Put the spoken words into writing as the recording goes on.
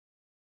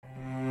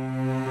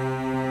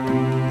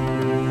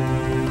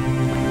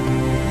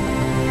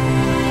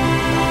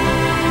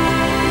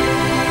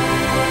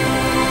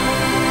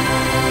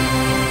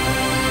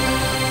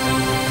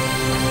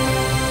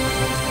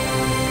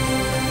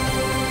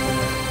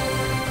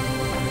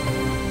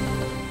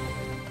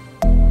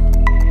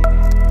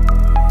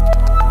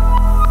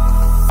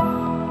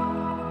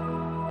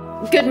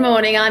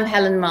morning, I'm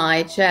Helen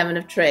Mahy, Chairman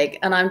of TRIG,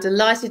 and I'm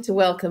delighted to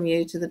welcome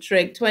you to the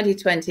TRIG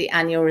 2020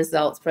 Annual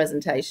Results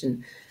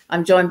presentation.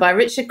 I'm joined by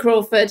Richard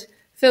Crawford,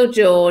 Phil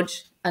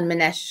George and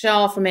Minesh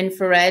Shah from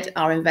InfraRed,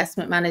 our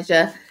investment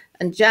manager,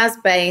 and Jazz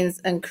Bains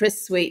and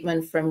Chris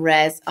Sweetman from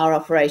RES, our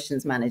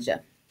operations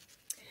manager.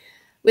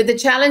 With the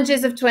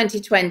challenges of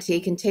 2020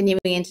 continuing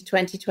into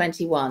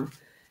 2021,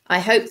 I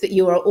hope that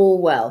you are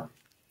all well.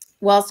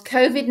 Whilst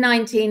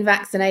COVID-19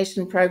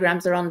 vaccination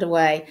programs are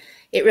underway,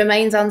 it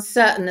remains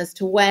uncertain as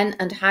to when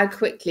and how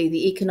quickly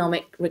the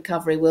economic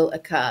recovery will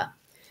occur.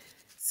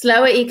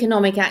 Slower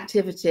economic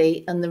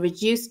activity and the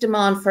reduced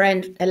demand for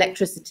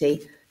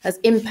electricity has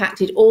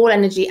impacted all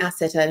energy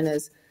asset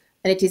owners,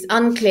 and it is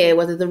unclear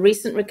whether the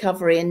recent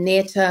recovery in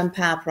near-term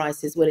power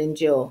prices will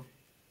endure.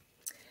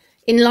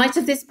 In light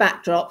of this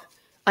backdrop,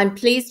 I'm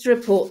pleased to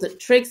report that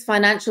TRIG's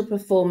financial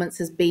performance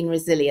has been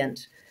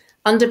resilient,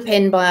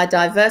 underpinned by a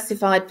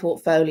diversified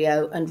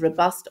portfolio and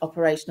robust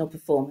operational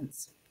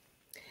performance.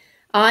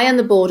 I and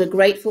the board are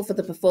grateful for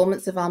the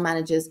performance of our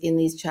managers in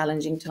these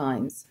challenging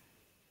times.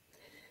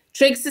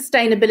 TRIG's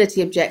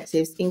sustainability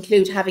objectives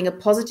include having a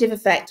positive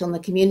effect on the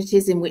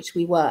communities in which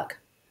we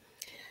work.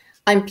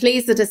 I'm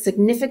pleased that a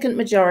significant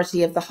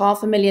majority of the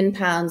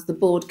 £500,000 the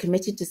board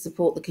committed to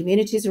support the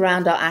communities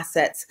around our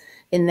assets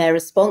in their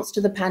response to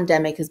the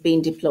pandemic has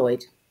been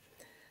deployed.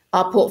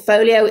 Our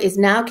portfolio is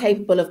now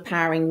capable of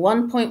powering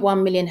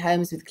 1.1 million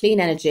homes with clean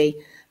energy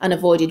and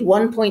avoided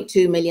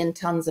 1.2 million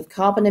tonnes of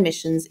carbon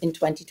emissions in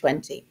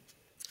 2020.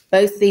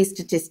 Both these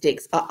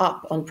statistics are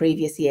up on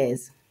previous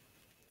years.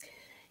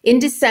 In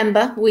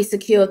December, we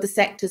secured the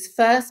sector's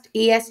first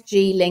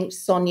ESG-linked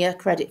SONIA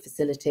credit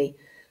facility,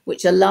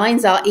 which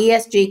aligns our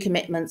ESG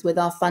commitments with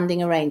our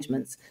funding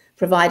arrangements,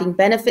 providing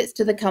benefits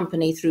to the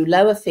company through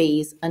lower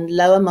fees and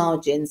lower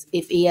margins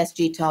if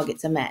ESG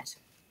targets are met.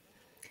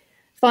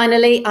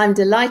 Finally, I'm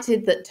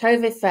delighted that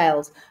Tove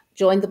Feld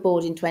joined the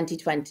board in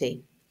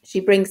 2020. She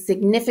brings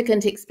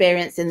significant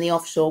experience in the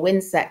offshore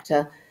wind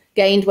sector,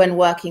 gained when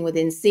working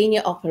within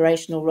senior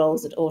operational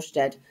roles at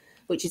Ørsted,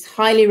 which is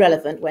highly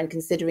relevant when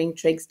considering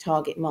TRIG's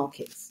target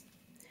markets.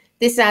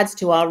 This adds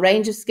to our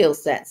range of skill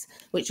sets,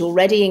 which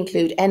already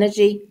include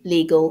energy,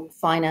 legal,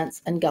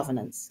 finance and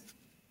governance.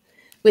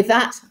 With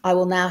that, I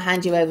will now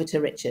hand you over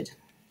to Richard.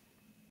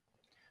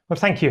 Well,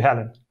 thank you,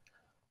 Helen.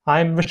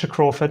 I'm Richard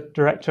Crawford,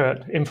 Director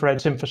at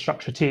Renewables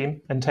Infrastructure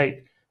team, and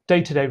take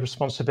day-to-day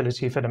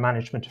responsibility for the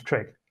management of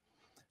TRIG.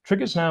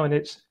 TRIG is now in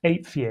its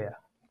 8th year,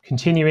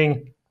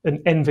 continuing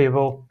an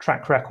enviable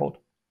track record.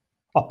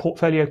 Our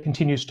portfolio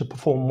continues to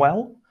perform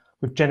well,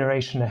 with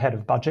generation ahead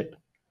of budget.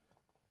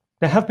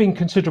 There have been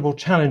considerable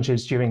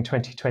challenges during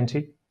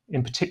 2020,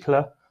 in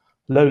particular,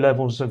 low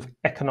levels of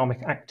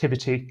economic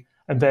activity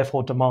and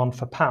therefore demand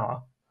for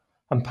power,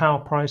 and power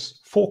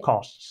price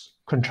forecasts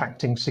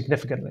contracting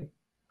significantly.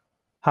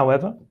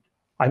 However,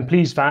 I'm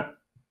pleased that,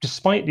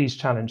 despite these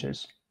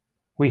challenges,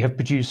 we have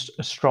produced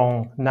a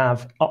strong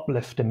NAV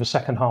uplift in the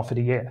second half of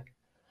the year,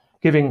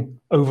 giving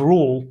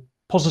overall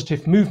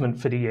positive movement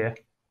for the year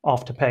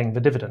after paying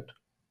the dividend.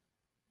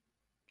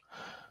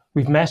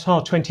 We've met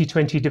our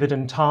 2020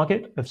 dividend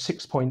target of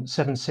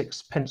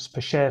 6.76 pence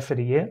per share for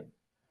the year,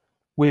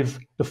 with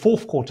the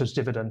fourth quarter's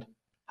dividend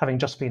having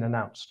just been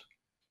announced.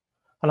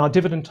 And our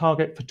dividend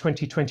target for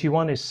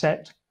 2021 is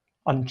set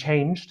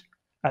unchanged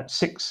at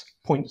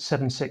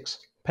 6.76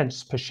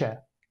 pence per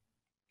share.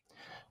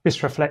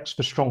 This reflects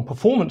the strong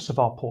performance of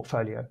our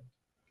portfolio,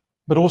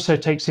 but also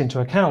takes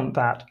into account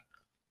that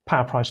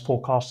power price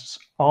forecasts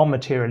are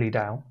materially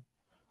down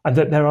and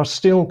that there are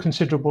still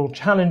considerable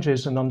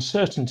challenges and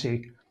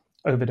uncertainty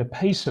over the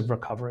pace of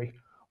recovery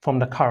from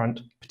the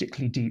current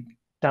particularly deep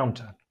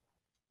downturn.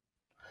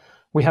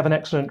 We have an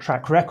excellent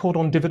track record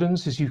on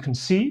dividends, as you can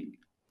see,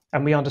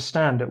 and we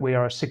understand that we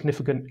are a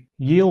significant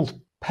yield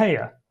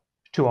payer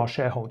to our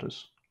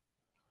shareholders.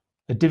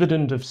 A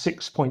dividend of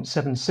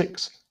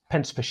 6.76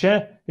 pence per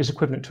share is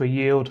equivalent to a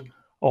yield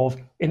of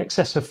in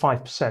excess of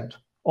 5%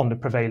 on the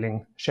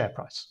prevailing share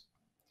price.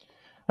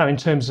 Now, in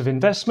terms of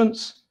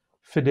investments,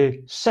 for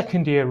the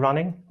second year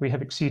running, we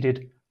have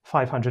exceeded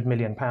 £500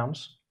 million.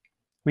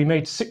 We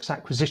made 6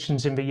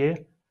 acquisitions in the year,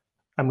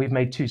 and we've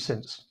made 2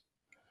 since.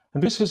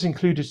 And this has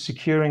included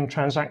securing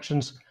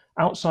transactions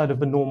outside of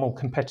the normal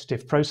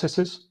competitive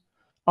processes,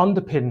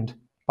 underpinned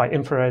by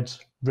InfraRed's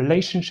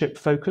relationship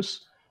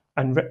focus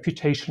and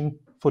reputation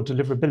for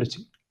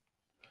deliverability.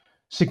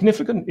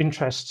 Significant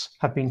interests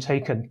have been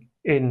taken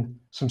in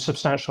some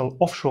substantial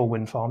offshore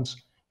wind farms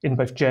in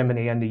both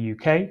Germany and the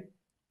UK,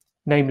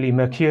 namely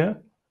Merkur,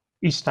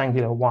 East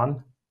Anglia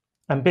 1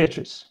 and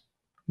Beatrice,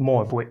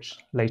 more of which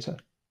later.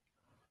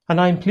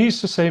 And I'm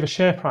pleased to say the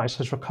share price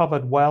has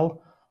recovered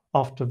well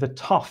after the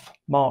tough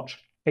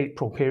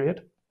March-April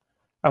period,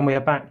 and we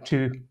are back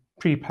to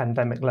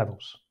pre-pandemic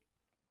levels.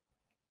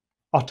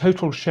 Our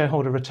total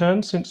shareholder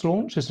return since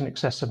launch is in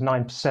excess of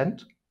 9%,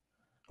 and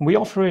we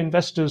offer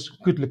investors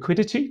good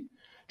liquidity,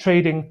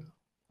 trading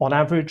on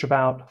average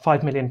about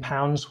 £5 million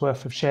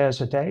worth of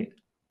shares a day,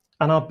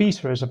 and our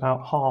beta is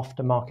about half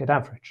the market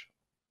average.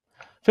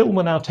 Phil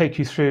will now take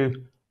you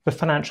through the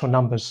financial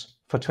numbers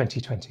for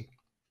 2020.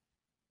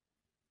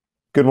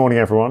 Good morning,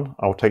 everyone.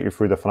 I'll take you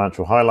through the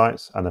financial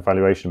highlights and the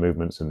valuation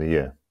movements in the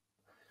year.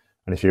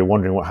 And if you're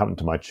wondering what happened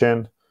to my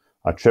chin,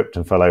 I tripped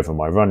and fell over on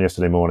my run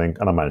yesterday morning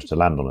and I managed to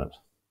land on it.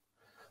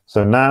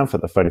 So NAV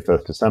at the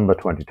 31st December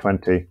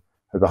 2020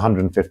 is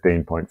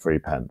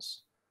 115.3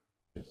 pence.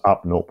 It's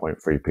up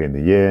 0.3p in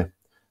the year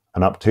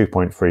and up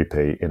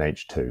 2.3p in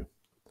H2.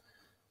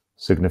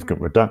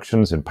 Significant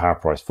reductions in power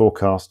price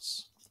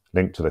forecasts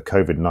linked to the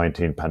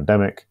COVID-19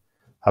 pandemic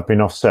have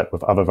been offset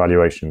with other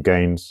valuation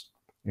gains,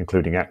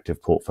 including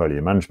active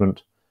portfolio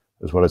management,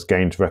 as well as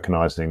gains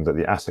recognising that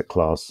the asset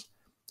class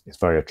is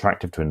very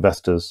attractive to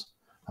investors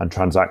and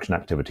transaction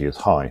activity is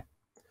high.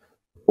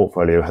 The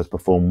portfolio has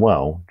performed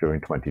well during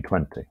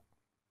 2020.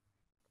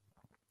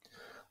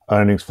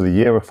 Earnings for the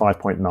year are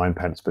 5.9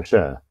 pence per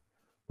share,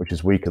 which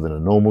is weaker than a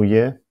normal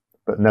year,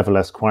 but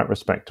nevertheless quite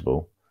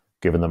respectable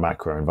given the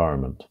macro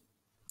environment.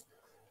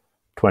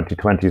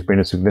 2020 has been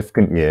a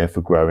significant year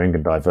for growing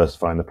and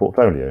diversifying the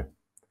portfolio,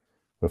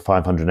 with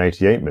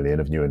 588 million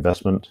of new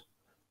investment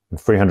and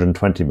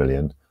 320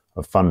 million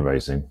of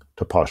fundraising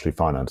to partially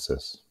finance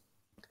this.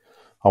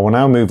 I will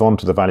now move on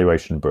to the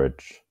valuation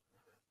bridge.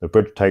 The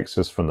bridge takes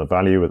us from the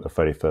value at the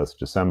 31st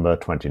December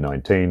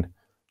 2019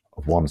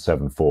 of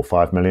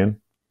 1745 million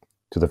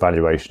to the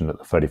valuation at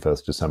the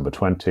 31st December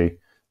 20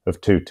 of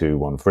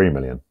 2213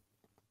 million.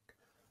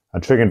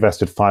 And TRIG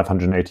invested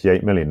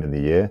 588 million in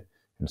the year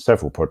in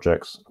several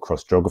projects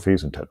across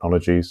geographies and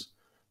technologies,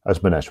 as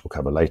Minesh will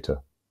cover later.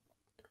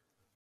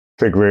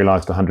 TRIG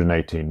realised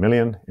 118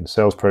 million in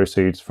sales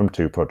proceeds from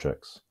two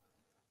projects.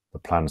 The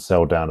planned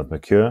sell down of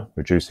Mercure,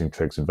 reducing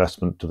TRIG's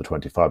investment to the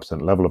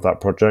 25% level of that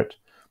project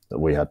that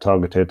we had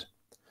targeted,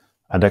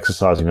 and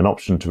exercising an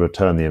option to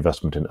return the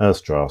investment in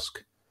Erstdrask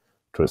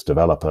to its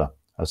developer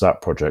as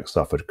that project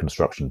suffered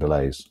construction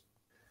delays.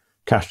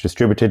 Cash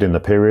distributed in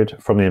the period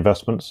from the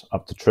investments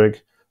up to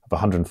TRIG of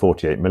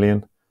 148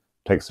 million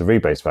takes the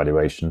rebase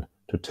valuation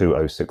to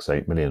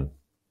 2068 million.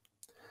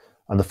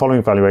 And the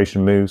following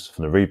valuation moves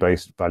from the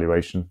rebased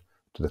valuation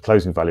to the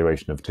closing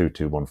valuation of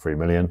 2213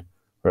 million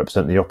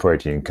represent the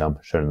operating income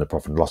shown in the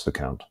profit and loss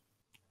account.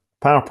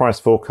 Power price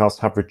forecasts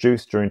have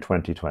reduced during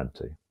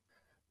 2020.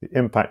 The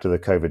impact of the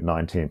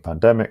COVID-19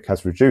 pandemic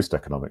has reduced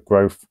economic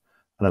growth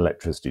and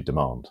electricity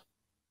demand.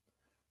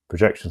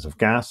 Projections of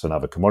gas and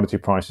other commodity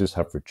prices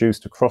have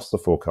reduced across the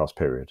forecast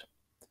period.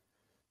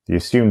 The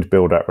assumed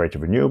build-out rate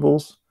of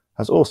renewables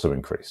has also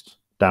increased,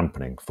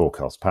 dampening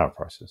forecast power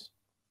prices.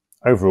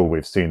 Overall,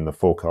 we've seen the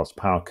forecast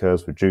power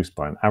curves reduced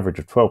by an average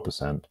of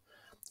 12%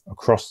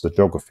 across the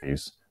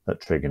geographies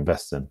that TRIG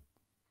invests in.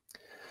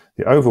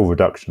 The overall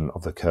reduction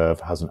of the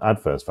curve has an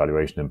adverse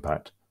valuation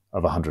impact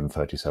of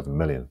 137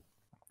 million.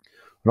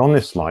 And on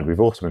this slide, we've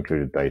also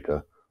included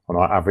data on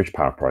our average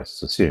power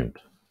prices assumed.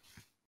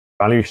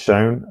 Values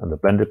shown and the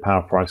blended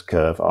power price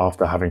curve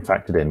after having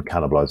factored in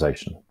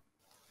cannibalisation.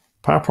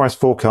 Power price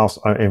forecasts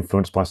are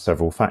influenced by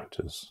several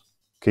factors,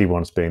 key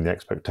ones being the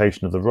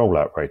expectation of the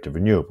rollout rate of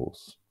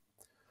renewables,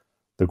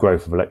 the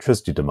growth of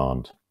electricity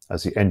demand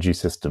as the energy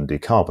system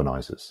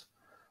decarbonises,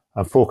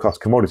 and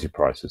forecast commodity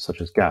prices such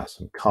as gas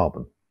and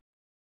carbon.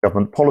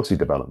 Government policy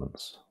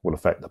developments will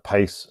affect the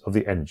pace of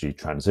the energy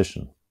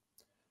transition.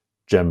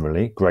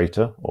 Generally,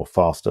 greater or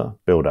faster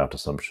build-out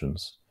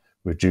assumptions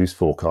reduce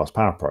forecast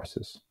power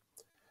prices.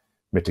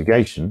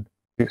 Mitigation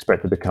is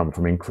expected to come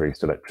from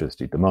increased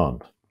electricity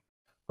demand.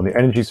 On the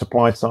energy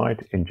supply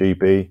side, in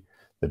GB,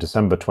 the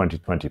December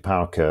 2020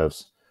 power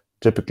curves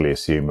typically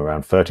assume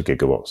around 30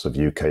 gigawatts of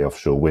UK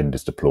offshore wind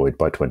is deployed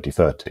by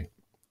 2030,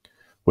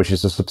 which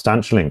is a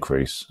substantial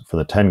increase from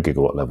the 10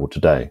 gigawatt level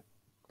today.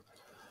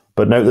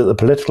 But note that the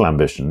political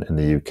ambition in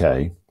the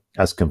UK,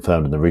 as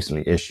confirmed in the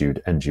recently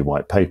issued Energy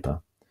White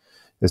Paper,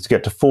 is to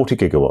get to 40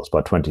 gigawatts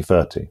by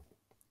 2030,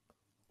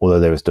 although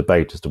there is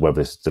debate as to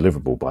whether this is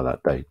deliverable by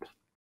that date.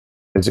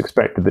 It is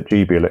expected that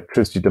GB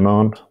electricity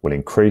demand will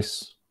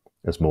increase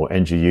as more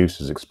energy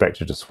use is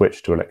expected to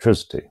switch to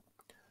electricity,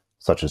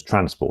 such as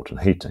transport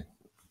and heating.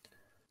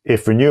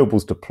 If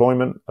renewables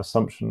deployment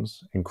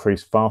assumptions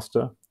increase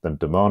faster than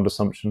demand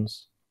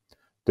assumptions,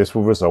 this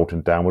will result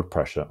in downward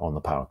pressure on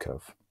the power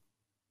curve.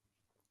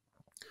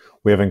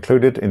 We have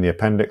included in the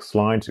appendix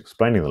slides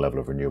explaining the level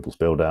of renewables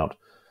build-out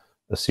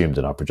assumed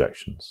in our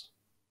projections.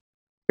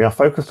 We are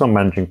focused on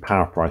managing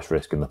power price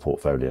risk in the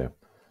portfolio,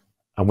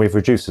 and we've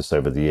reduced this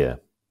over the year.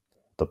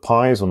 The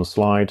pies on the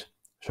slide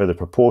show the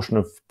proportion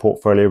of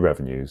portfolio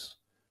revenues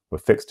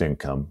with fixed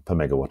income per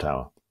megawatt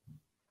hour,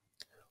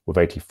 with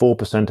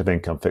 84% of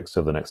income fixed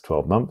over the next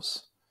 12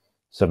 months,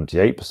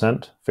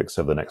 78% fixed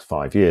over the next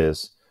 5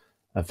 years,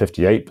 and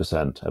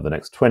 58% over the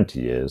next 20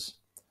 years.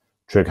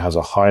 TRIG has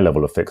a high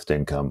level of fixed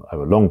income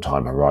over long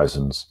time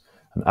horizons,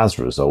 and as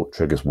a result,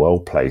 TRIG is well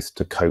placed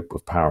to cope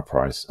with power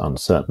price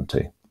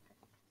uncertainty.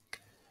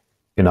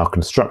 In our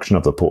construction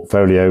of the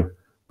portfolio,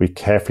 we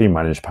carefully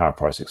manage power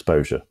price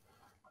exposure,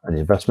 and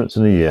the investments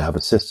in the year have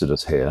assisted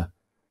us here,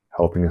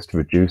 helping us to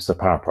reduce the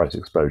power price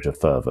exposure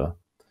further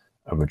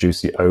and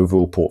reduce the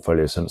overall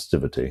portfolio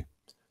sensitivity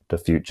to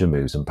future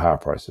moves in power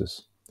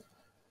prices.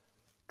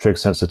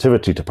 TRIG's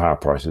sensitivity to power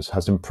prices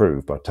has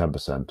improved by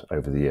 10%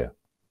 over the year.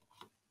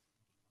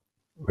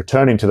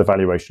 Returning to the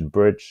valuation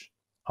bridge,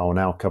 I will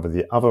now cover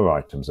the other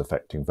items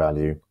affecting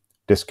value,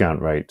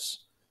 discount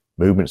rates,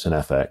 movements in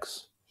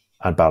FX,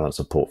 and balance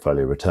of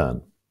portfolio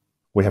return.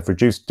 We have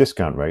reduced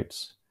discount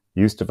rates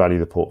used to value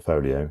the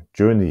portfolio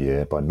during the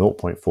year by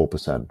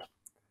 0.4%,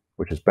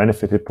 which has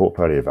benefited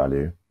portfolio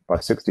value by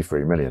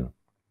 63 million.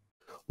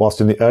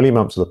 Whilst in the early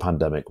months of the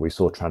pandemic we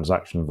saw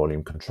transaction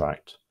volume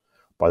contract,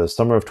 by the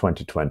summer of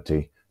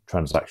 2020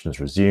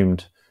 transactions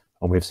resumed,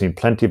 and we've seen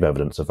plenty of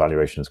evidence of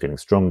valuations getting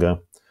stronger,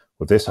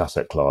 with this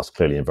asset class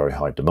clearly in very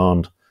high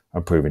demand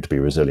and proving to be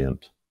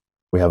resilient.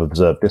 We have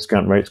observed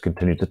discount rates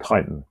continue to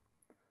tighten,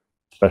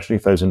 especially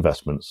for those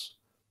investments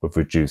with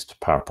reduced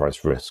power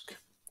price risk.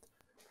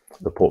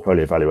 The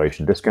portfolio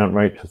valuation discount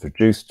rate has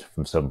reduced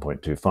from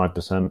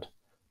 7.25%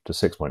 to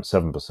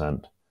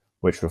 6.7%,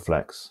 which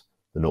reflects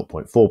the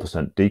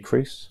 0.4%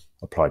 decrease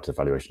applied to the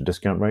valuation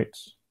discount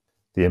rates,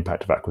 the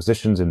impact of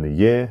acquisitions in the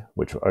year,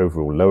 which were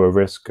overall lower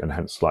risk and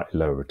hence slightly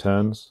lower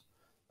returns,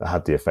 that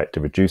had the effect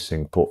of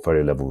reducing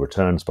portfolio level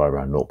returns by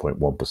around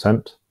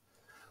 0.1%,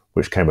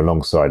 which came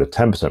alongside a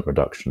 10%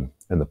 reduction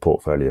in the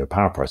portfolio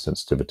power price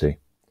sensitivity,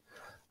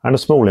 and a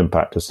small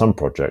impact as some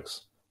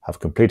projects have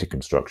completed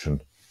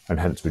construction and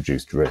hence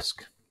reduced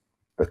risk.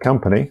 The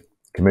company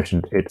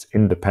commissioned its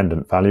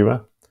independent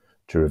valuer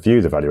to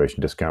review the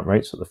valuation discount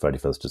rates at the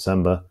 31st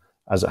December,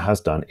 as it has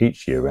done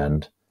each year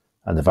end,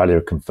 and the valuer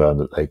confirmed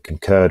that they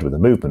concurred with the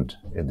movement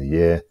in the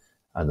year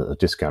and that the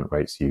discount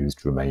rates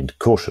used remained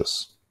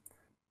cautious.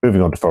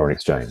 Moving on to foreign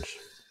exchange.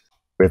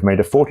 We have made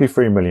a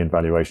 43 million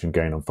valuation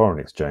gain on foreign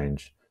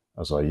exchange,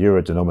 as our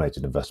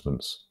euro-denominated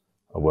investments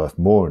are worth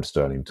more in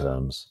sterling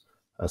terms,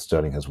 as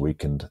sterling has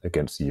weakened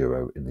against the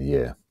euro in the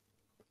year.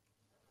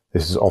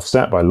 This is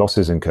offset by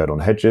losses incurred on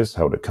hedges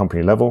held at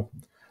company level,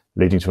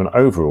 leading to an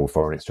overall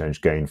foreign exchange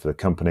gain for the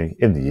company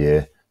in the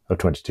year of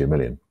 22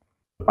 million.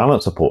 The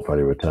balance of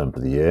portfolio return for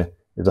the year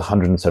is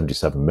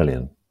 177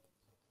 million.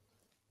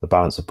 The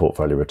balance of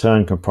portfolio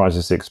return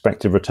comprises the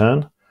expected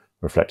return,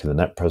 reflecting the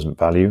net present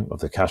value of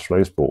the cash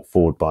flows brought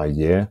forward by a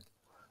year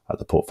at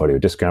the portfolio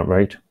discount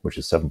rate, which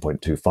is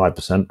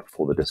 7.25%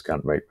 before the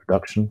discount rate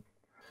reduction,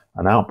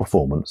 and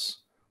outperformance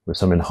with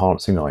some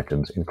enhancing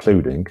items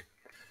including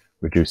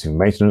reducing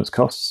maintenance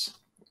costs,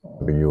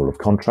 renewal of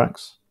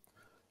contracts,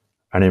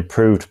 and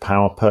improved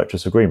power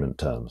purchase agreement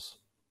terms.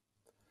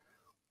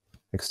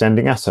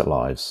 Extending asset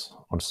lives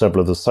on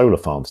several of the solar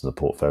farms in the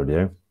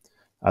portfolio,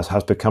 as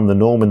has become the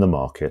norm in the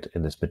market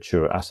in this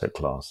mature asset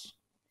class.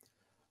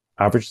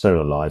 Average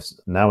solar lives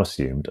now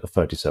assumed are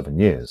 37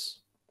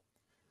 years.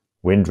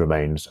 Wind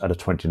remains at a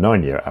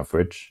 29-year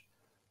average,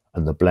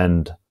 and the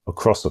blend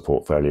across the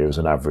portfolio is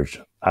an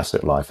average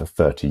asset life of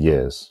 30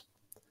 years.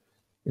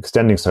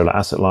 Extending solar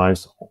asset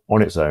lives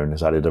on its own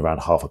has added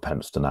around half a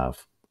pence to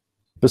NAV.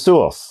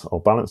 BSUOS,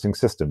 or balancing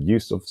system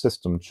use of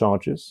system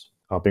charges,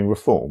 are being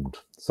reformed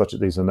such that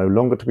these are no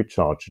longer to be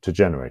charged to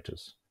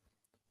generators,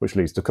 which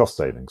leads to cost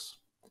savings.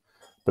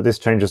 But this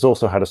change has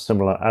also had a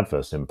similar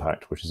adverse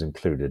impact, which is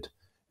included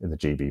in the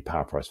GB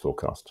power price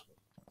forecast.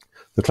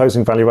 The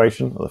closing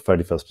valuation of the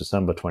 31st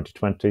December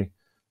 2020,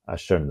 as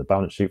shown in the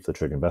balance sheet for the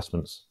TRIG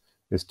investments,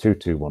 is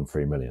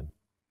 2213 million.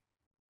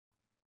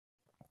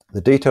 The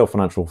detailed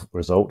financial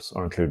results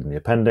are included in the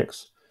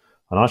appendix,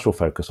 and I shall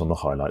focus on the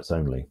highlights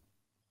only.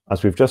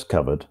 As we've just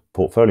covered,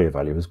 portfolio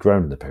value has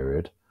grown in the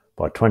period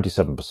by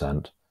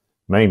 27%,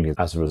 mainly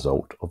as a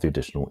result of the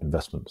additional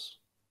investments.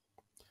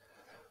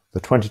 The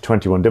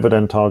 2021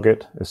 dividend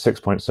target is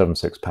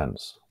 6.76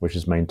 pence, which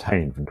is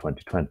maintained from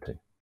 2020.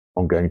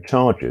 Ongoing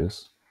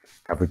charges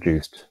have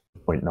reduced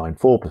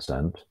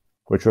 0.94%,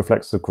 which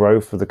reflects the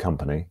growth of the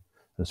company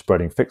and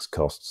spreading fixed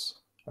costs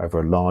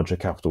over a larger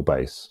capital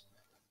base,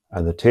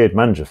 and the tiered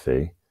manager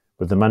fee,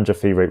 with the manager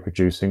fee rate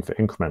reducing for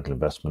incremental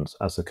investments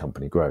as the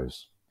company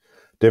grows.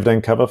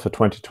 Dividend cover for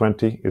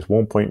 2020 is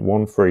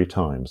 1.13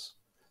 times,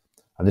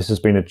 and this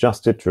has been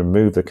adjusted to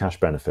remove the cash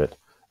benefit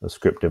of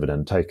scrip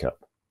dividend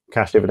take-up.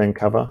 Cash dividend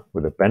cover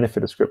with the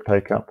benefit of scrip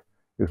take-up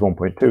is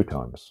 1.2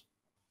 times.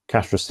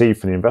 Cash received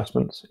from the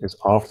investments is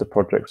after the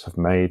projects have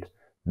made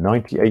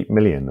 98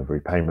 million of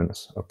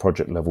repayments of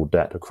project level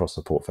debt across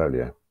the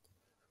portfolio,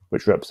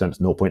 which represents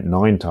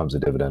 0.9 times the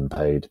dividend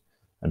paid,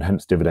 and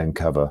hence dividend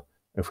cover,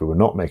 if we were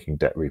not making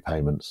debt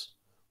repayments,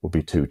 would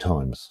be 2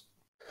 times.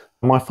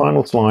 My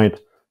final slide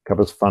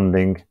covers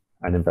funding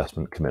and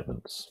investment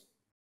commitments.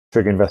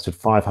 TRIG invested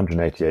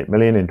 588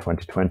 million in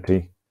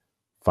 2020,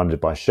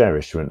 funded by share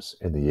issuance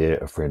in the year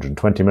of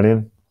 320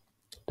 million,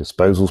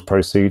 disposals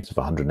proceeds of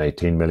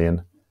 118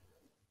 million,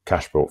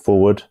 cash brought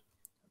forward,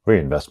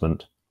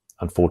 reinvestment,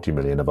 and 40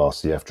 million of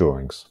RCF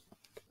drawings.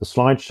 The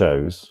slide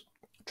shows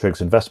TRIG's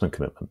investment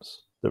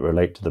commitments that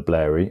relate to the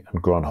Blairy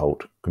and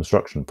Grönholt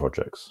construction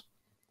projects,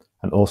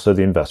 and also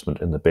the investment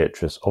in the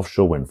Beatrice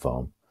offshore wind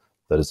farm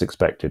that is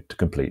expected to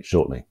complete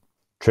shortly.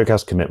 TRIG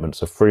has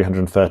commitments of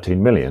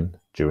 313 million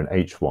due in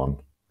H1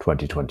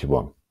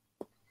 2021.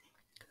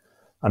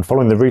 And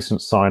following the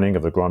recent signing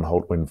of the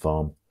Grönholt wind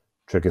farm,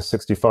 TRIG has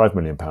 £65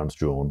 million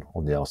drawn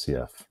on the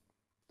RCF.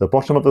 The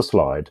bottom of the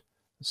slide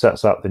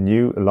sets out the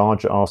new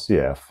larger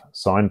RCF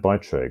signed by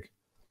TRIG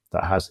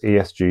that has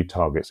ESG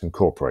targets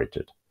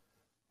incorporated,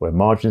 where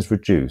margins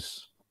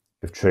reduce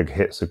if TRIG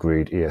hits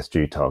agreed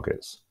ESG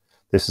targets.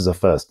 This is a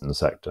first in the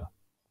sector.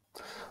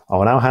 I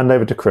will now hand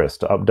over to Chris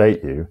to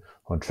update you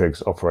on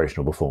TRIG's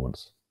operational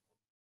performance.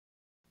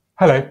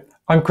 Hello,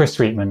 I'm Chris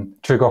Sweetman,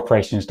 TRIG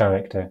Operations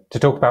Director, to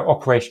talk about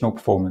operational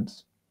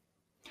performance.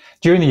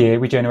 During the year,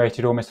 we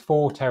generated almost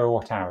 4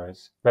 terawatt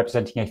hours,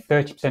 representing a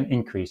 30%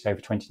 increase over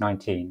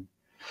 2019,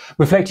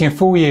 reflecting a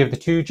full year of the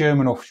 2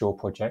 German offshore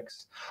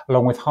projects,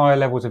 along with higher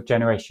levels of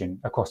generation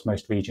across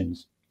most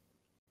regions.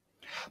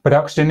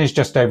 Production is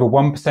just over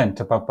 1%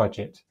 above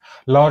budget,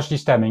 largely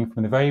stemming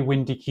from the very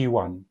windy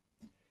Q1.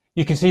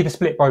 You can see the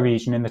split by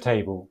region in the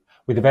table,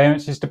 with the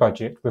variances to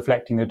budget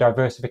reflecting the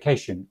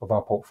diversification of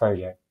our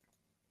portfolio.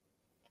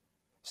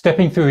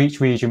 Stepping through each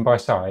region by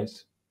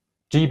size,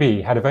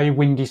 GB had a very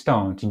windy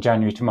start in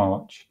January to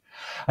March,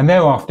 and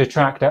thereafter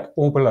tracked at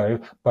or below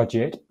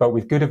budget, but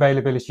with good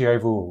availability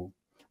overall,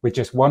 with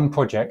just 1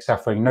 project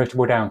suffering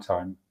notable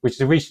downtime, which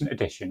is a recent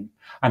addition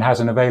and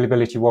has an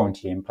availability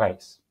warranty in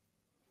place.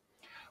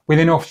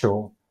 Within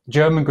offshore,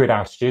 German grid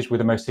outages were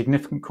the most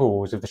significant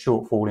cause of the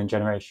shortfall in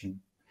generation.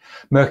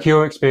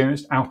 Merkur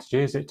experienced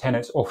outages at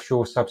TenneT's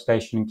offshore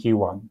substation in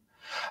Q1,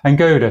 and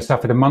Gode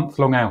suffered a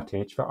month-long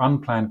outage for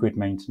unplanned grid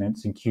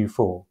maintenance in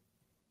Q4.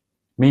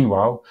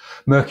 Meanwhile,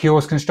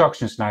 Merkur's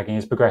construction snagging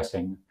is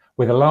progressing,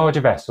 with a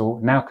larger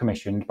vessel now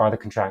commissioned by the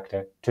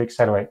contractor to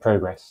accelerate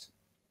progress.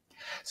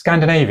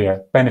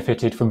 Scandinavia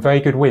benefited from very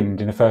good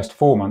wind in the first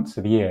 4 months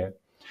of the year,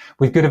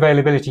 with good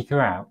availability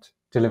throughout,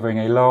 delivering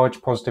a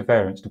large positive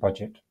variance to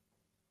budget.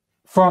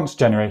 France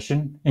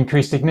generation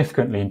increased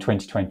significantly in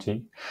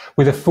 2020,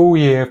 with a full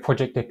year of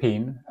Project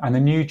Epine and the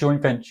new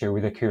joint venture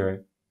with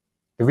Accuro.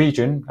 The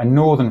region, and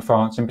northern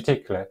France in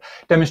particular,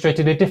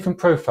 demonstrated a different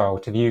profile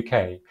to the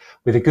UK,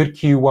 with a good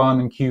Q1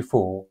 and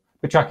Q4,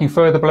 but tracking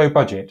further below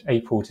budget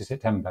April to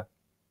September.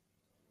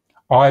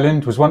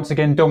 Ireland was once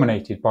again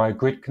dominated by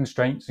grid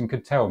constraints and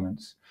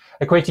curtailments,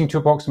 equating to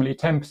approximately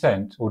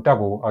 10% or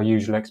double our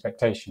usual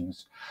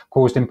expectations,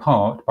 caused in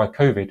part by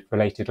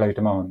COVID-related low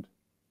demand.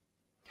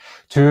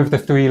 2 of the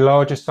 3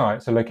 largest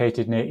sites are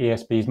located near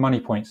ESB's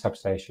Moneypoint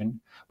substation,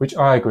 which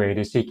iGrid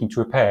is seeking to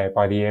repair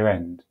by the year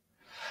end.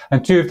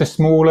 And 2 of the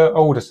smaller,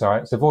 older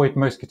sites avoid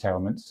most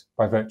curtailments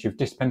by virtue of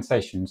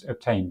dispensations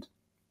obtained.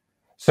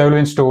 Solar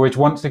and storage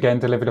once again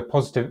delivered a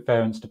positive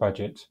variance to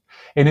budget,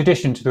 in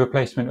addition to the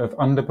replacement of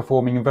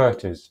underperforming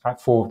inverters at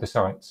 4 of the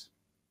sites.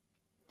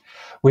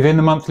 Within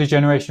the monthly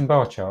generation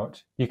bar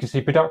chart, you can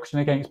see production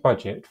against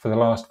budget for the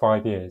last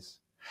 5 years,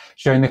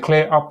 showing the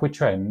clear upward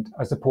trend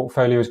as the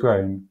portfolio has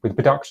grown, with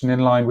production in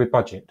line with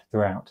budget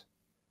throughout.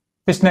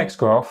 This next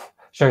graph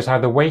shows how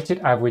the weighted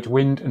average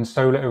wind and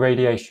solar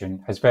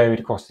irradiation has varied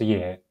across the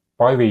year,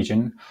 by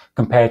region,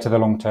 compared to the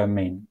long-term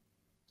mean.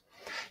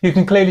 You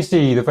can clearly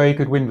see the very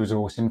good wind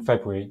resource in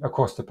February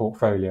across the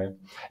portfolio,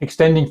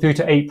 extending through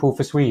to April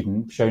for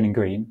Sweden, shown in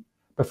green,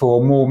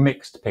 before a more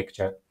mixed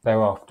picture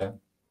thereafter.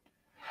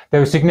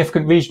 There was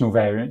significant regional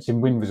variance in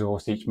wind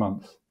resource each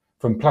month,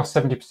 from plus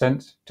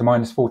 70% to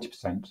minus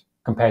 40%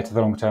 compared to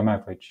the long-term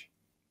average.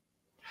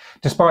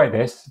 Despite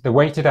this, the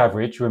weighted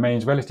average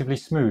remains relatively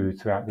smooth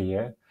throughout the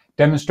year,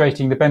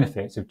 demonstrating the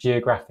benefits of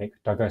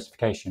geographic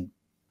diversification.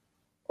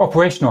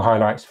 Operational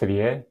highlights for the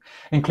year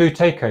include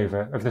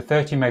takeover of the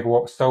 30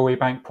 megawatt Solway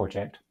Bank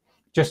project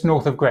just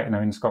north of Gretna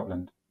in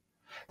Scotland.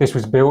 This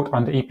was built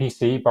under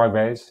EPC by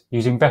RES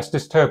using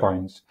Vestas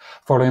turbines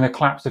following the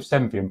collapse of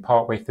Senvion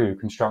partway through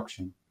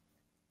construction.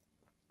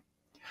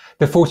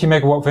 The 40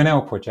 megawatt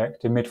Venelle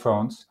project in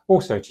mid-France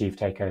also achieved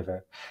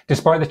takeover,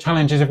 despite the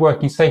challenges of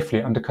working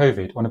safely under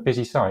COVID on a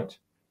busy site.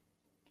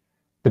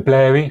 The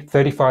Blairy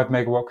 35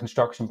 megawatt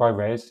construction by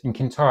RES in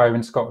Kintyre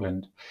in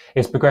Scotland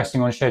is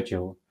progressing on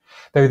schedule,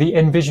 though the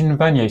Envision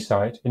Vanier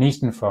site in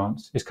eastern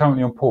France is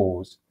currently on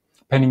pause,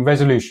 pending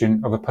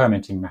resolution of a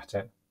permitting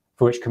matter,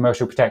 for which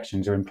commercial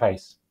protections are in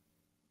place.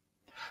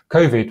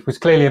 COVID was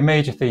clearly a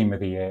major theme of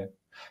the year.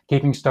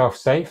 Keeping staff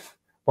safe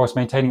whilst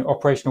maintaining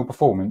operational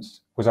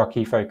performance was our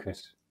key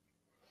focus.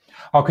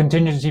 Our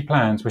contingency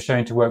plans were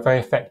shown to work very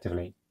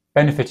effectively,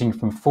 benefiting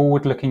from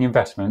forward-looking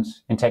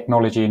investments in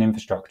technology and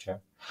infrastructure,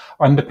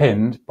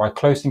 underpinned by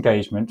close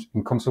engagement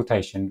and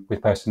consultation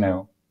with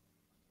personnel.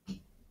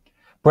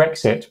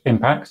 Brexit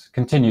impacts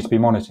continue to be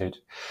monitored,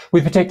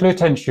 with particular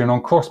attention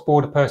on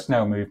cross-border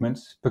personnel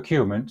movements,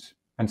 procurement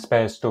and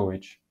spares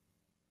storage.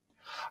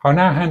 I'll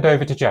now hand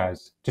over to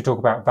Jazz to talk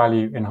about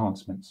value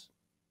enhancements.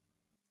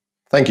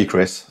 Thank you,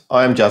 Chris.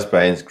 I am Jazz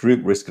Bains,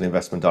 Group Risk and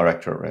Investment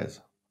Director at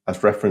RES.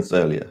 As referenced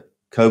earlier,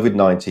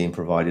 COVID-19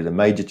 provided a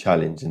major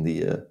challenge in the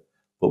year,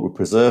 but we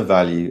preserve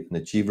value and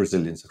achieve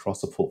resilience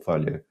across the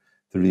portfolio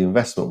through the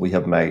investment we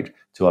have made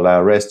to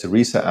allow RES to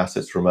reset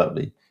assets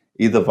remotely,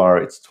 either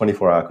via its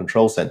 24-hour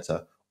control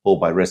centre or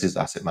by RES's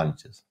asset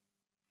managers.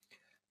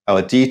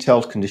 Our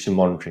detailed condition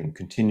monitoring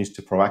continues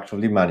to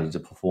proactively manage the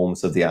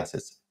performance of the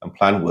assets and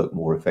plan work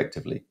more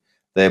effectively,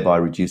 thereby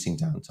reducing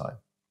downtime.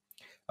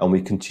 And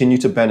we continue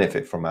to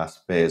benefit from our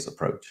spares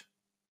approach.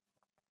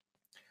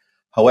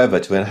 However,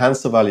 to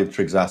enhance the value of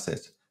TRIG's asset,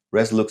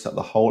 RES looks at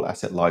the whole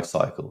asset life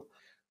cycle.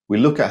 We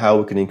look at how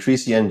we can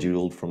increase the end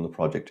yield from the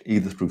project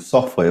either through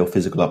software or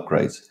physical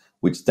upgrades,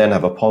 which then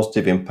have a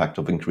positive impact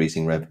of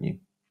increasing revenue.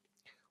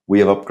 We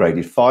have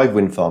upgraded 5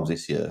 wind farms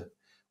this year,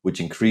 which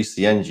increase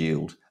the end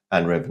yield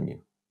and revenue.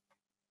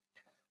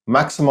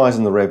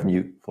 Maximising the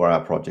revenue for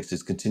our projects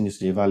is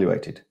continuously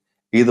evaluated,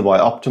 either by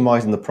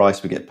optimising the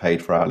price we get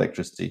paid for our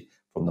electricity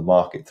from the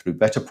market through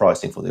better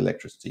pricing for the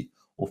electricity,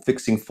 or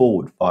fixing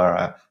forward via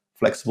our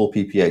flexible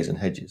PPAs and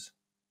hedges.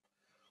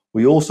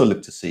 We also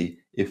look to see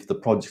if the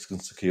projects can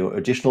secure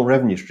additional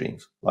revenue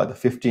streams, like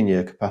the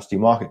 15-year capacity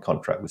market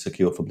contract we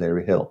secured for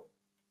Blary Hill.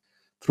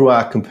 Through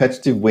our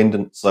competitive wind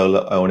and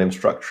solar O&M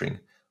structuring,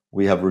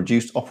 we have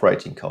reduced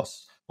operating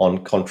costs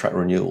on contract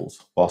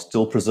renewals while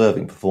still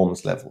preserving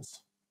performance levels.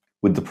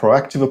 With the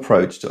proactive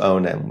approach to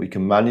O&M, we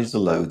can manage the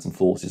loads and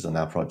forces on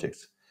our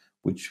projects,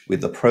 which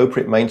with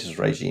appropriate maintenance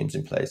regimes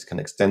in place can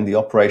extend the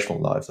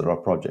operational lives of our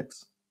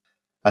projects.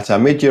 At our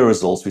mid-year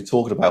results, we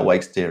talked about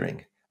wake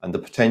steering and the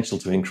potential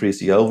to increase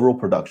the overall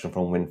production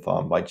from wind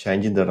farm by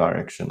changing the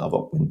direction of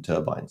wind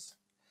turbines.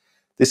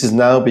 This is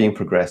now being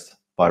progressed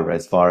by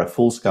RES via a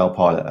full-scale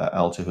pilot at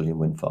Altahullion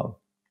Wind Farm.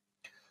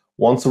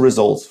 Once the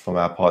results from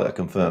our pilot are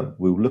confirmed,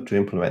 we will look to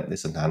implement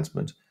this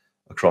enhancement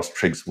across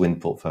TRIG's wind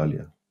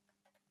portfolio.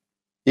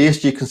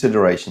 ESG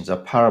considerations are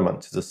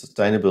paramount to the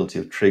sustainability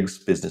of TRIG's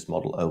business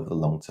model over the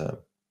long term.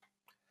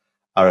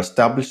 Our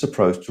established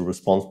approach to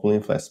responsible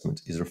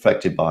investment is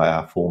reflected by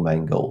our 4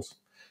 main goals,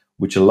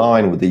 which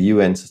align with the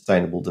UN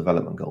Sustainable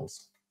Development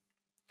Goals.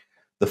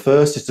 The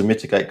first is to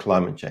mitigate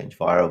climate change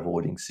via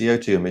avoiding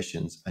CO2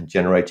 emissions and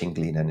generating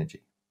clean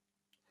energy.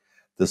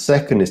 The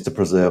second is to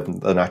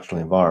preserve the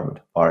natural environment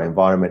via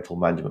environmental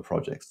management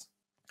projects.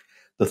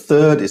 The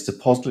third is to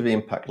positively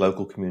impact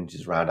local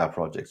communities around our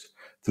projects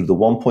through the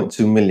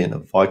 1.2 million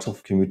of vital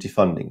community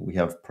funding we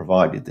have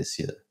provided this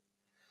year.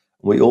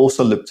 We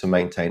also look to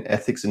maintain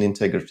ethics and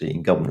integrity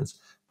in governance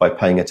by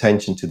paying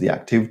attention to the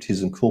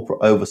activities and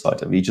corporate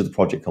oversight of each of the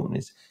project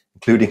companies,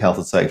 including health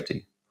and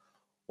safety.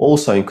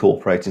 Also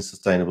incorporating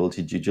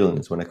sustainability due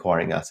diligence when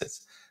acquiring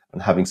assets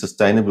and having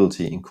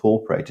sustainability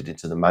incorporated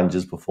into the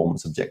manager's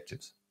performance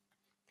objectives.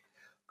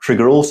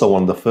 TRIG are also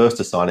one of the first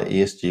to sign an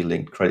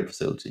ESG-linked credit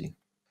facility.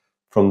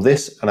 From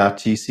this and our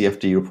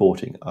TCFD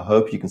reporting, I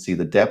hope you can see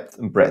the depth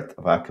and breadth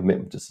of our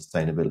commitment to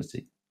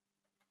sustainability.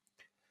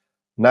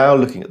 Now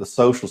looking at the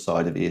social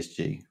side of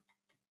ESG.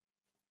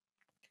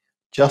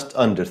 Just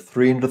under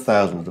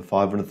 300,000 of the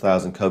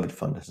 500,000 COVID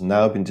fund has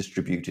now been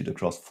distributed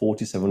across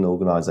 47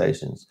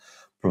 organisations,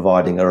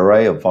 providing an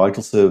array of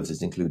vital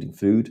services including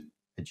food,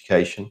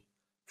 education,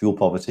 fuel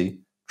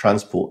poverty,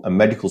 transport and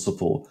medical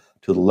support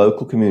to the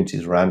local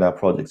communities around our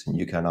projects in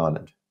UK and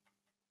Ireland.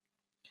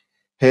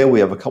 Here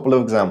we have a couple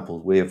of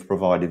examples where we have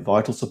provided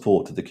vital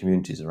support to the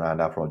communities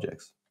around our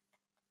projects.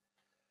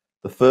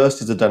 The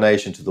first is a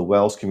donation to the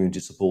Wells Community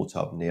Support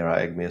Hub near our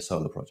Egmere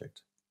Solar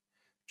project.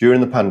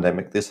 During the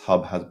pandemic, this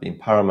hub has been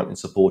paramount in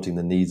supporting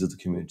the needs of the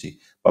community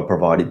by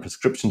providing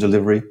prescription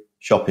delivery,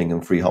 shopping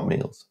and free hot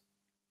meals.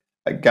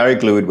 At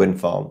Garrigluid Wind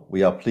Farm,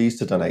 we are pleased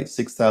to donate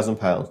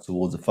 £6,000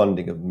 towards the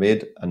funding of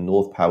Mid and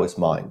North Powys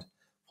Mine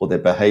for their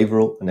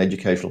behavioural and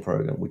educational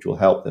programme, which will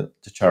help the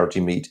charity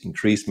meet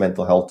increased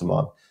mental health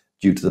demand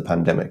due to the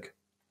pandemic.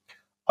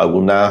 I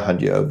will now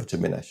hand you over to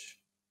Minesh.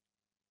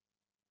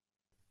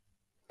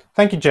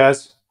 Thank you,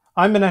 Jazz.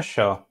 I'm Minesh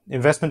Shah,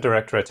 Investment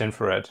Director at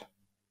InfraRed.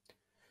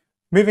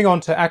 Moving on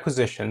to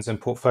acquisitions and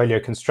portfolio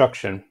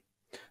construction,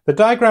 the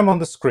diagram on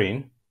the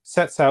screen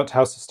sets out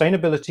how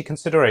sustainability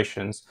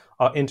considerations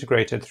are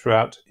integrated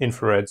throughout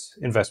InfraRed's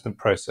investment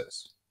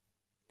process.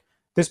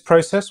 This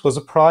process was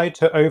applied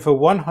to over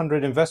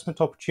 100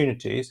 investment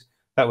opportunities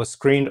that were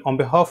screened on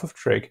behalf of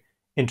TRIG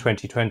in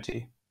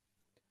 2020.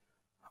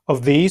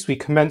 Of these, we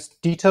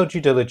commenced detailed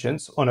due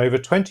diligence on over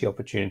 20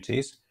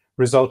 opportunities,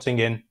 resulting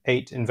in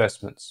 8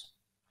 investments.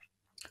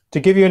 To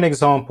give you an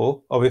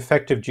example of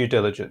effective due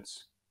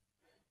diligence,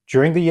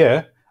 during the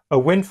year, a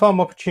wind farm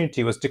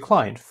opportunity was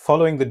declined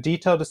following the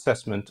detailed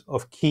assessment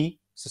of key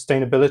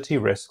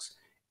sustainability risks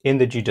in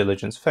the due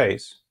diligence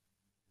phase.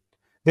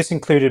 This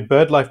included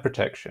bird life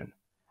protection,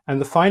 and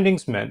the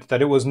findings meant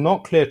that it was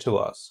not clear to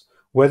us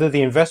whether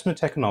the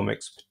investment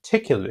economics,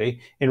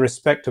 particularly in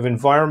respect of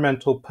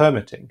environmental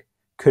permitting,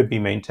 could be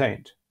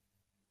maintained.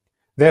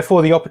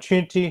 Therefore, the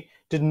opportunity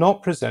did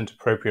not present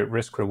appropriate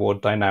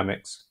risk-reward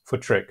dynamics for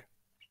TRIG.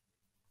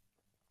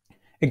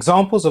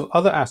 Examples of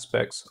other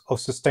aspects of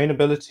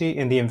sustainability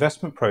in the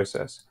investment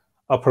process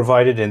are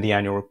provided in the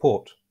annual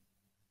report.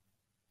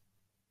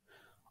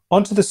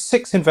 On to the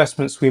 6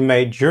 investments we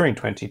made during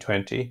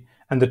 2020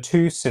 and the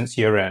 2 since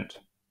year-end.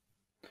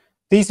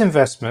 These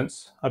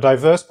investments are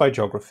diverse by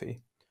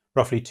geography,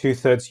 roughly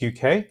 2/3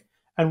 UK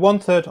and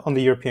 1/3 on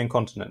the European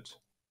continent.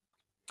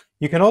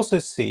 You can also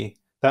see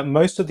that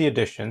most of the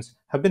additions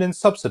have been in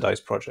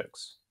subsidised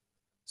projects.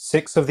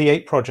 6 of the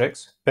 8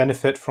 projects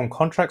benefit from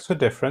contracts for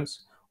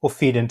difference or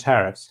feed-in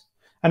tariffs,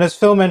 and as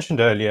Phil mentioned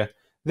earlier,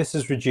 this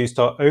has reduced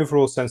our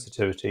overall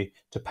sensitivity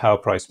to power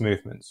price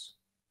movements.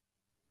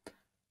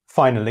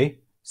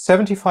 Finally,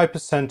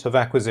 75% of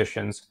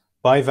acquisitions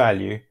by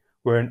value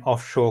were in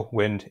offshore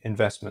wind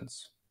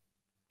investments.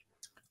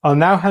 I'll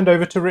now hand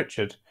over to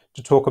Richard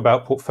to talk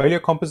about portfolio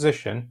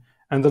composition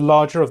and the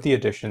larger of the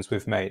additions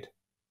we've made.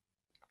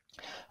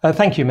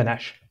 Thank you,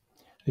 Minesh.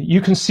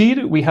 You can see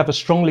that we have a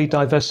strongly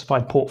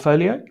diversified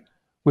portfolio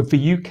with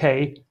the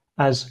UK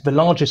as the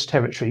largest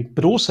territory,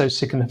 but also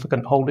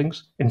significant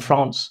holdings in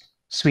France,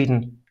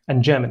 Sweden,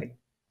 and Germany.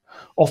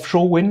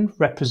 Offshore wind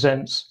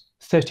represents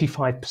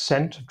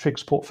 35% of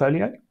TRIG's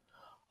portfolio,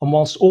 and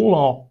whilst all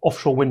our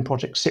offshore wind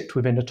projects sit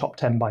within the top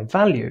 10 by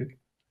value,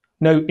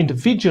 no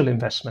individual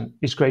investment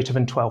is greater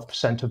than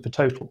 12% of the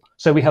total,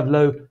 so we have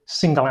low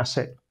single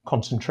asset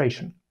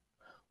concentration.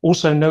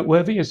 Also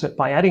noteworthy is that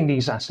by adding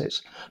these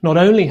assets, not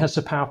only has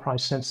the power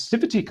price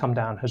sensitivity come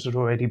down, as had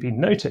already been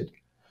noted,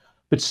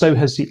 but so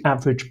has the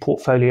average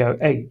portfolio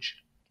age.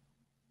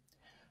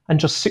 And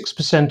just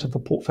 6% of the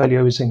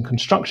portfolio is in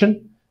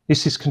construction.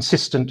 This is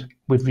consistent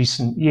with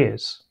recent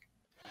years.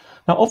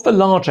 Now, of the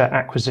larger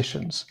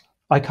acquisitions,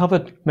 I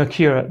covered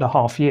Mercure at the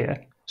half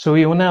year, so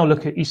we will now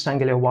look at East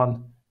Anglia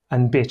 1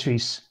 and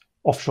Beatrice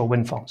offshore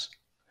wind farms.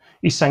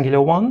 East Anglia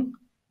 1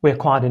 we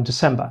acquired in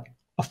December,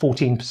 a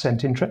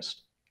 14%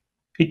 interest.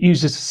 It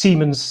uses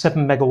Siemens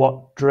 7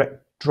 megawatt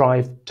direct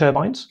drive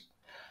turbines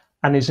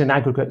and is in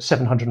aggregate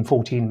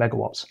 714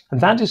 megawatts, and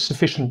that is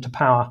sufficient to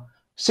power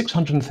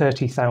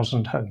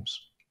 630,000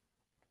 homes.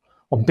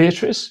 On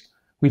Beatrice,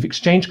 we've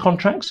exchanged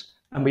contracts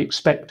and we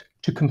expect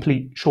to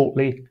complete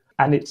shortly,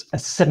 and it's a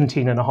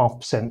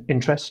 17.5%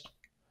 interest.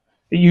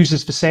 It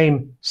uses the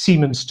same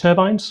Siemens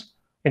turbines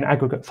in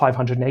aggregate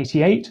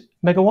 588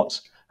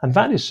 megawatts, and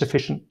that is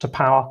sufficient to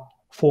power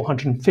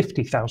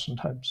 450,000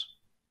 homes.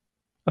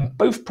 And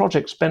both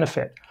projects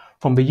benefit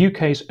from the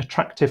UK's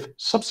attractive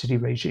subsidy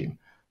regime.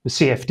 The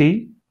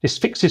CFD, this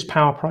fixes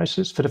power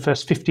prices for the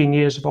first 15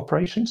 years of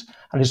operations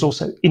and is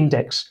also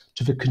indexed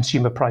to the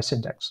Consumer Price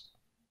Index.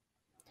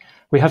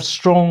 We have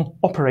strong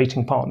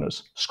operating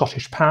partners,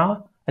 Scottish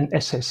Power and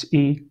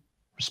SSE,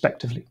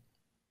 respectively.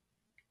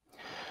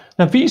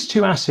 Now, these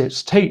two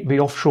assets take the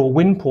offshore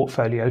wind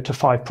portfolio to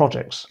 5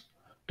 projects,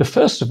 the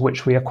first of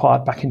which we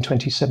acquired back in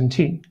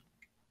 2017.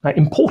 Now,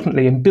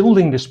 importantly, in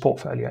building this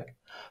portfolio,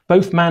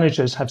 both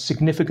managers have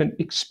significant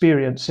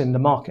experience in the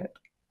market.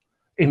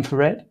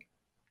 InfraRed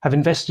have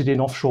invested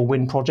in offshore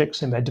wind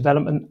projects in their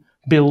development,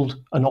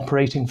 build and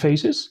operating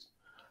phases,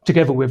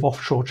 together with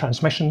offshore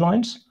transmission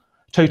lines,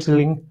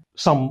 totaling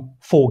some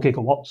 4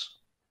 gigawatts.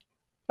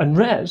 And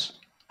RES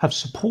have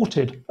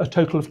supported a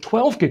total of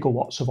 12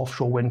 gigawatts of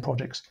offshore wind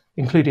projects,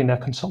 including their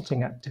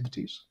consulting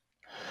activities.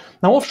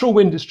 Now, offshore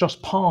wind is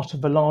just part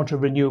of the larger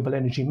renewable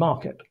energy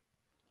market.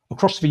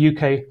 Across the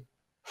UK,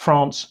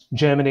 France,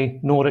 Germany,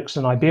 Nordics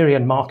and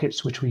Iberian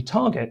markets which we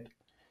target,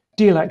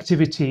 deal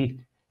activity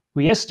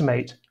we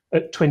estimate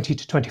at 20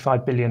 to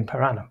 25 billion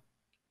per annum.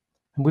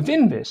 And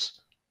within this,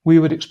 we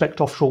would expect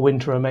offshore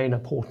wind to remain an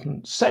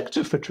important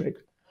sector for TRIG,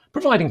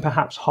 providing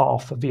perhaps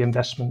half of the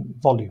investment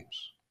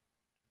volumes.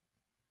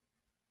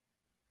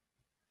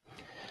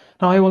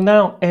 Now, I will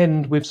now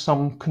end with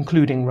some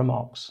concluding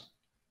remarks.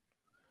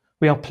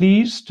 We are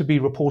pleased to be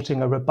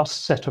reporting a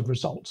robust set of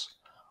results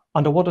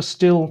under what are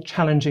still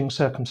challenging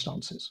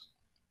circumstances.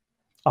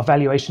 Our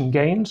valuation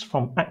gains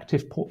from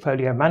active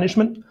portfolio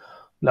management,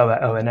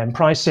 lower O&M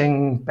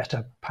pricing,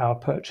 better power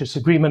purchase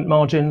agreement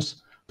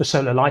margins, the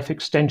solar life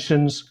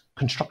extensions,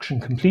 construction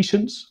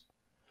completions,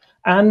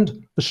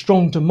 and the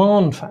strong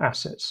demand for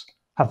assets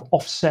have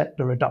offset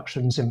the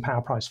reductions in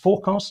power price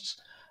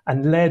forecasts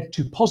and led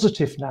to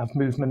positive NAV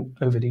movement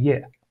over the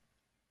year.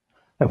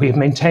 Now, we have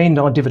maintained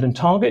our dividend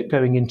target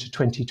going into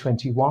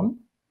 2021.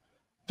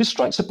 This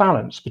strikes a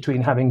balance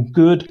between having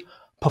good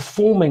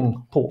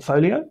performing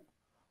portfolio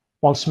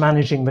whilst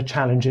managing the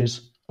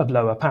challenges of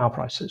lower power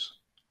prices.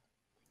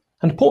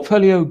 And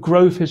portfolio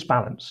growth is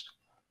balanced,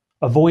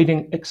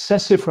 avoiding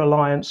excessive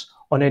reliance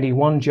on any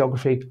one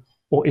geography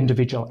or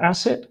individual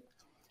asset,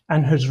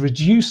 and has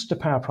reduced the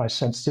power price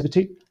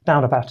sensitivity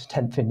down about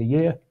 1/10 in the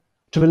year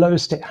to the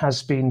lowest it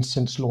has been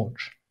since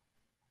launch.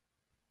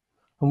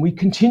 And we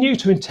continue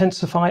to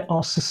intensify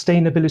our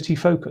sustainability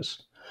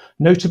focus,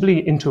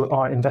 notably into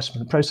our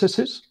investment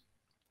processes,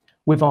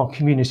 with our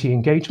community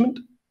engagement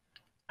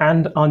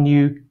and our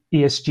new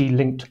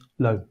ESG-linked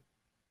loan.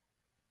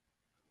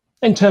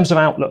 In terms of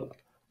outlook,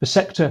 the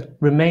sector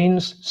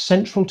remains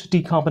central to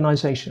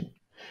decarbonisation,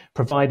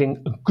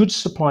 providing a good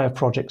supply of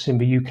projects in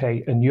the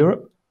UK and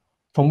Europe,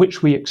 from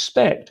which we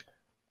expect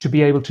to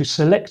be able to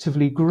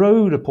selectively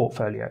grow the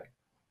portfolio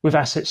with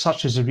assets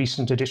such as the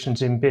recent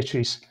additions in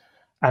Beatrice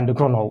and the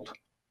Grönhult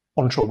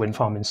onshore wind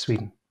farm in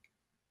Sweden.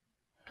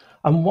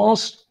 And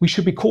whilst we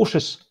should be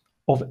cautious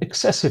of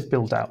excessive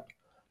build-out,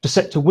 the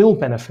sector will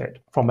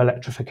benefit from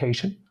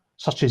electrification,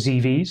 such as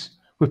EVs,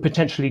 with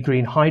potentially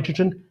green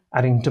hydrogen,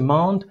 adding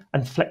demand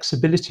and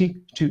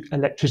flexibility to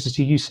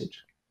electricity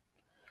usage.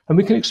 And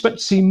we can expect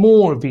to see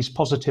more of these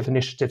positive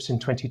initiatives in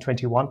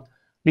 2021,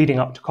 leading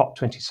up to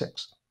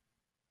COP26.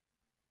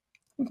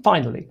 And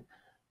finally,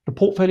 the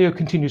portfolio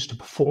continues to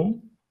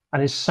perform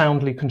and is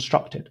soundly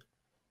constructed.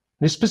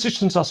 This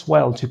positions us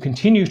well to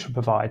continue to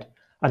provide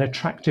an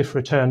attractive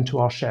return to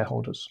our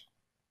shareholders.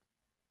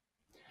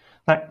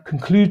 That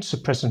concludes the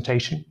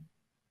presentation,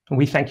 and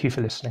we thank you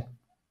for listening.